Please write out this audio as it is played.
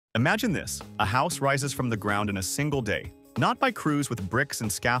Imagine this: a house rises from the ground in a single day, not by crews with bricks and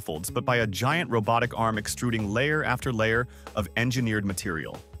scaffolds, but by a giant robotic arm extruding layer after layer of engineered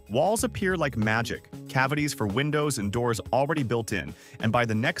material. Walls appear like magic, cavities for windows and doors already built in, and by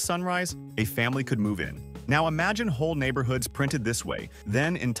the next sunrise, a family could move in. Now imagine whole neighborhoods printed this way,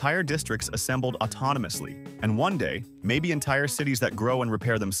 then entire districts assembled autonomously, and one day, maybe entire cities that grow and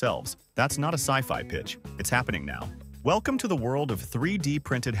repair themselves. That's not a sci-fi pitch, it's happening now. Welcome to the world of 3D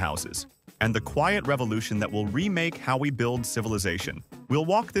printed houses, and the quiet revolution that will remake how we build civilization. We'll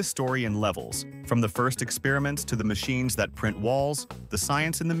walk this story in levels, from the first experiments to the machines that print walls, the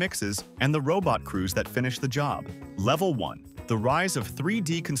science in the mixes, and the robot crews that finish the job. Level 1. The rise of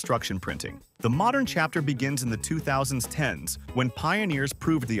 3D construction printing. The modern chapter begins in the 2010s when pioneers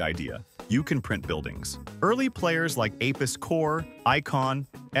proved the idea. You can print buildings. Early players like Apis Core, Icon,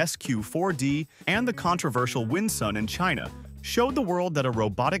 SQ4D, and the controversial Winsun in China showed the world that a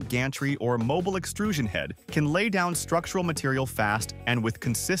robotic gantry or mobile extrusion head can lay down structural material fast and with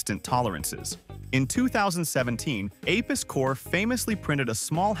consistent tolerances. In 2017, Apis Core famously printed a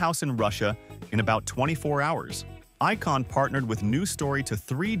small house in Russia in about 24 hours. Icon partnered with New Story to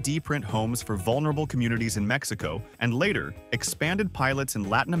 3D print homes for vulnerable communities in Mexico and later expanded pilots in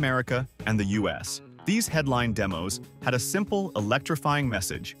Latin America and the US. These headline demos had a simple, electrifying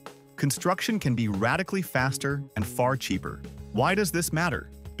message: construction can be radically faster and far cheaper. Why does this matter?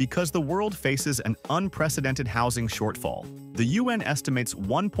 Because the world faces an unprecedented housing shortfall. The UN estimates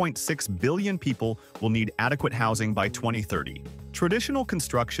 1.6 billion people will need adequate housing by 2030. Traditional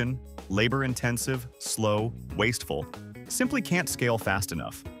construction, labor-intensive, slow, wasteful, simply can't scale fast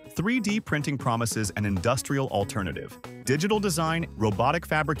enough. 3D printing promises an industrial alternative. Digital design, robotic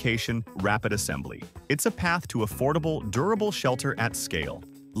fabrication, rapid assembly. It's a path to affordable, durable shelter at scale.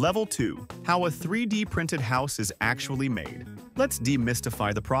 Level 2. How a 3D printed house is actually made. Let's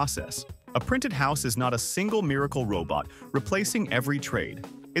demystify the process. A printed house is not a single miracle robot replacing every trade.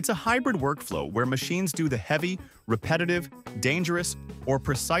 It's a hybrid workflow where machines do the heavy, repetitive, dangerous, or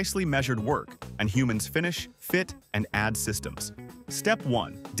precisely measured work, and humans finish, fit, and add systems. Step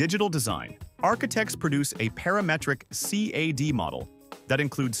 1. Digital design. Architects produce a parametric CAD model that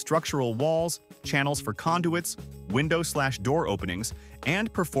includes structural walls, channels for conduits, window/door openings,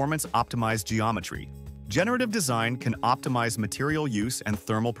 and performance-optimized geometry. Generative design can optimize material use and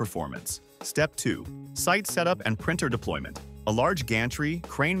thermal performance. Step 2. Site setup and printer deployment. A large gantry,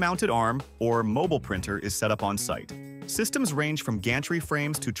 crane-mounted arm, or mobile printer is set up on site. Systems range from gantry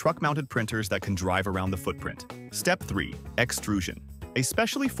frames to truck-mounted printers that can drive around the footprint. Step 3. Extrusion. A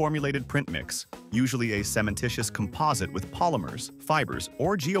specially formulated print mix, usually a cementitious composite with polymers, fibers,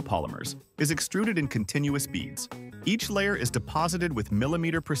 or geopolymers, is extruded in continuous beads. Each layer is deposited with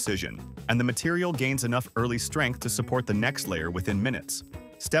millimeter precision, and the material gains enough early strength to support the next layer within minutes.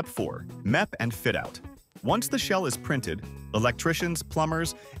 Step 4. MEP and fit-out. Once the shell is printed, electricians,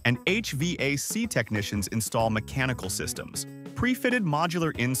 plumbers, and HVAC technicians install mechanical systems. Pre-fitted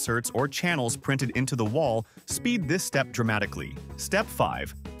modular inserts or channels printed into the wall speed this step dramatically. Step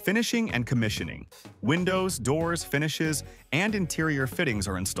 5. Finishing and commissioning. Windows, doors, finishes, and interior fittings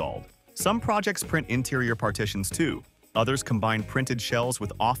are installed. Some projects print interior partitions too. Others combine printed shells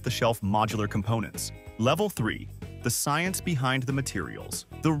with off-the-shelf modular components. Level 3. The science behind the materials.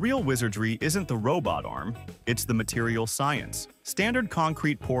 The real wizardry isn't the robot arm, it's the material science. Standard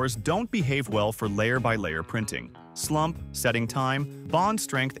concrete pours don't behave well for layer-by-layer printing. Slump, setting time, bond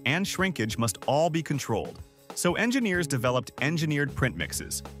strength, and shrinkage must all be controlled. So engineers developed engineered print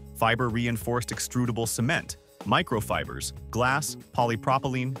mixes: fiber-reinforced extrudable cement, microfibers, glass,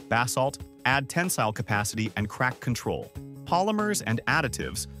 polypropylene, basalt, add tensile capacity and crack control. Polymers and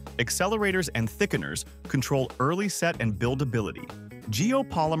additives, accelerators and thickeners control early set and buildability.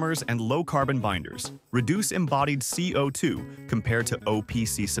 Geopolymers and low-carbon binders reduce embodied CO2 compared to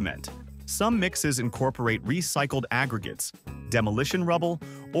OPC cement. Some mixes incorporate recycled aggregates, demolition rubble,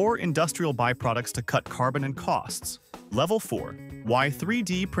 or industrial byproducts to cut carbon and costs. Level 4. Why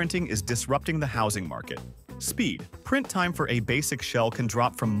 3D printing is disrupting the housing market. Speed. Print time for a basic shell can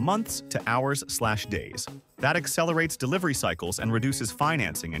drop from months to hours/days. That accelerates delivery cycles and reduces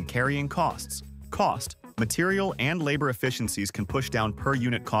financing and carrying costs. Cost. Material and labor efficiencies can push down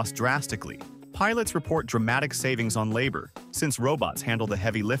per-unit cost drastically. Pilots report dramatic savings on labor, since robots handle the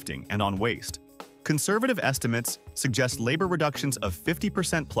heavy lifting, and on waste. Conservative estimates suggest labor reductions of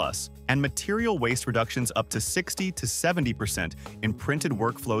 50% plus and material waste reductions up to 60 to 70% in printed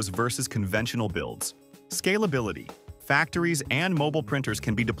workflows versus conventional builds. Scalability. Factories and mobile printers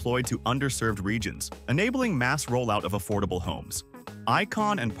can be deployed to underserved regions, enabling mass rollout of affordable homes.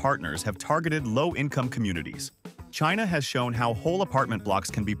 Icon and partners have targeted low-income communities. China has shown how whole apartment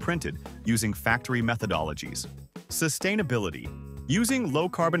blocks can be printed using factory methodologies. Sustainability. Using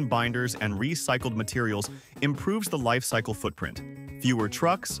low-carbon binders and recycled materials improves the life cycle footprint. Fewer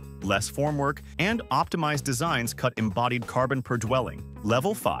trucks, less formwork, and optimized designs cut embodied carbon per dwelling.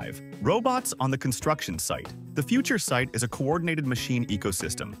 Level 5. Robots on the construction site. The future site is a coordinated machine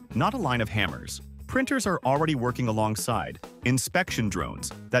ecosystem, not a line of hammers. Printers are already working alongside inspection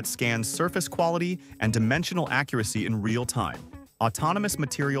drones that scan surface quality and dimensional accuracy in real time, autonomous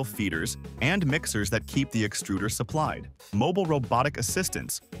material feeders and mixers that keep the extruder supplied, mobile robotic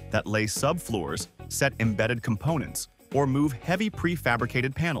assistants that lay subfloors, set embedded components, or move heavy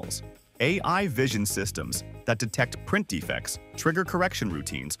prefabricated panels, AI vision systems that detect print defects, trigger correction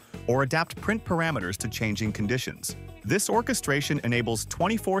routines, or adapt print parameters to changing conditions. This orchestration enables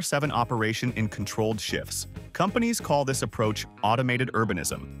 24/7 operation in controlled shifts. Companies call this approach automated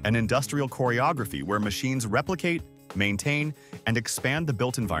urbanism, an industrial choreography where machines replicate, maintain, and expand the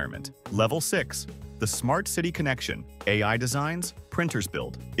built environment. Level 6. The Smart City Connection. AI designs, printers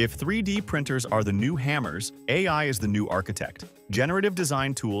build. If 3D printers are the new hammers, AI is the new architect. Generative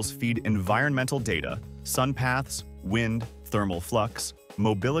design tools feed environmental data, sun paths, wind, thermal flux,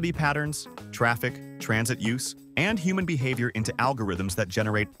 mobility patterns, traffic, transit use, and human behavior into algorithms that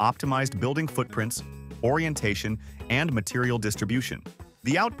generate optimized building footprints, orientation, and material distribution.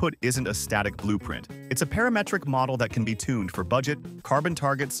 The output isn't a static blueprint. It's a parametric model that can be tuned for budget, carbon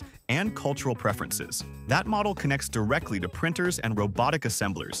targets, and cultural preferences. That model connects directly to printers and robotic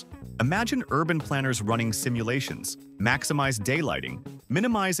assemblers. Imagine urban planners running simulations, maximize daylighting,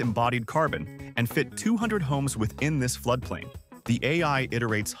 minimize embodied carbon, and fit 200 homes within this floodplain. The AI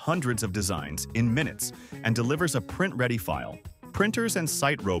iterates hundreds of designs in minutes and delivers a print-ready file. Printers and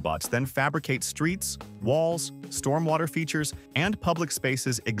site robots then fabricate streets, walls, stormwater features, and public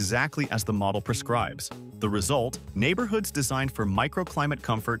spaces exactly as the model prescribes. The result? Neighborhoods designed for microclimate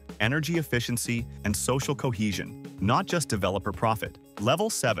comfort, energy efficiency, and social cohesion, not just developer profit. Level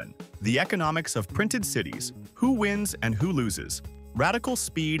 7. The economics of printed cities. Who wins and who loses? Radical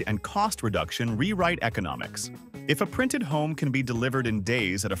speed and cost reduction rewrite economics. If a printed home can be delivered in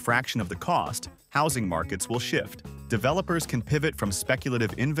days at a fraction of the cost, housing markets will shift. Developers can pivot from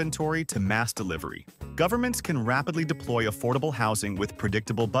speculative inventory to mass delivery. Governments can rapidly deploy affordable housing with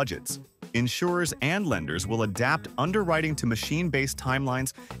predictable budgets. Insurers and lenders will adapt underwriting to machine-based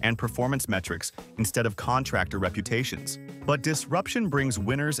timelines and performance metrics instead of contractor reputations. But disruption brings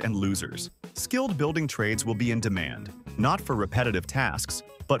winners and losers. Skilled building trades will be in demand, not for repetitive tasks,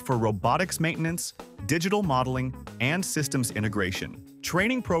 but for robotics maintenance, digital modeling, and systems integration.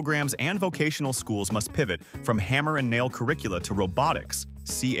 Training programs and vocational schools must pivot from hammer and nail curricula to robotics,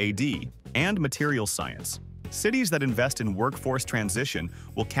 CAD, and materials science. Cities that invest in workforce transition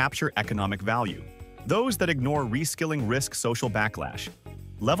will capture economic value. Those that ignore reskilling risk social backlash.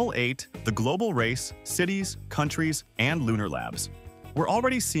 Level 8. The global race, cities, countries, and lunar labs. We're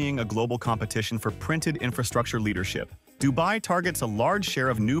already seeing a global competition for printed infrastructure leadership. Dubai targets a large share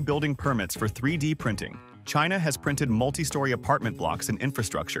of new building permits for 3D printing. China has printed multi-story apartment blocks and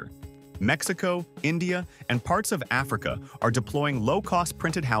infrastructure. Mexico, India, and parts of Africa are deploying low-cost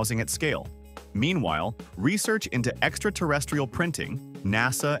printed housing at scale. Meanwhile, research into extraterrestrial printing,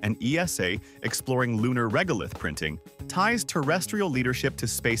 NASA and ESA exploring lunar regolith printing, ties terrestrial leadership to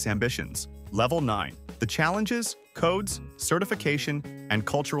space ambitions. Level 9. The challenges, codes, certification, and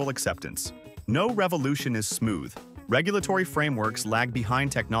cultural acceptance. No revolution is smooth. Regulatory frameworks lag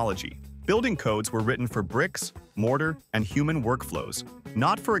behind technology. Building codes were written for bricks, mortar, and human workflows,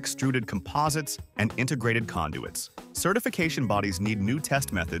 not for extruded composites and integrated conduits. Certification bodies need new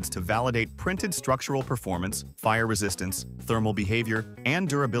test methods to validate printed structural performance, fire resistance, thermal behavior, and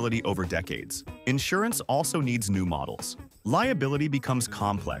durability over decades. Insurance also needs new models. Liability becomes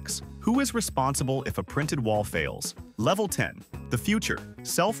complex. Who is responsible if a printed wall fails? Level 10. The future.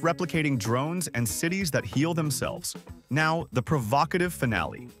 Self-replicating drones and cities that heal themselves. Now, the provocative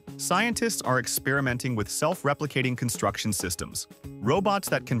finale. Scientists are experimenting with self-replicating construction systems. Robots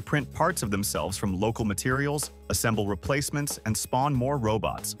that can print parts of themselves from local materials, assemble replacements, and spawn more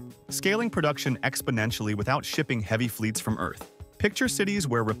robots, scaling production exponentially without shipping heavy fleets from Earth. Picture cities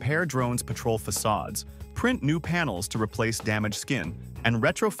where repair drones patrol facades, print new panels to replace damaged skin, and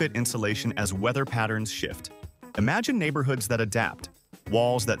retrofit insulation as weather patterns shift. Imagine neighborhoods that adapt,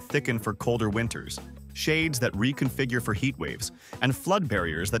 walls that thicken for colder winters, shades that reconfigure for heat waves, and flood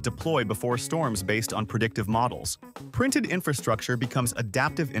barriers that deploy before storms based on predictive models. Printed infrastructure becomes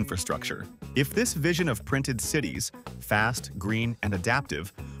adaptive infrastructure. If this vision of printed cities, fast, green, and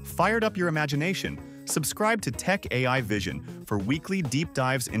adaptive, fired up your imagination, subscribe to Tech AI Vision for weekly deep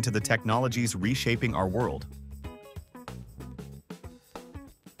dives into the technologies reshaping our world.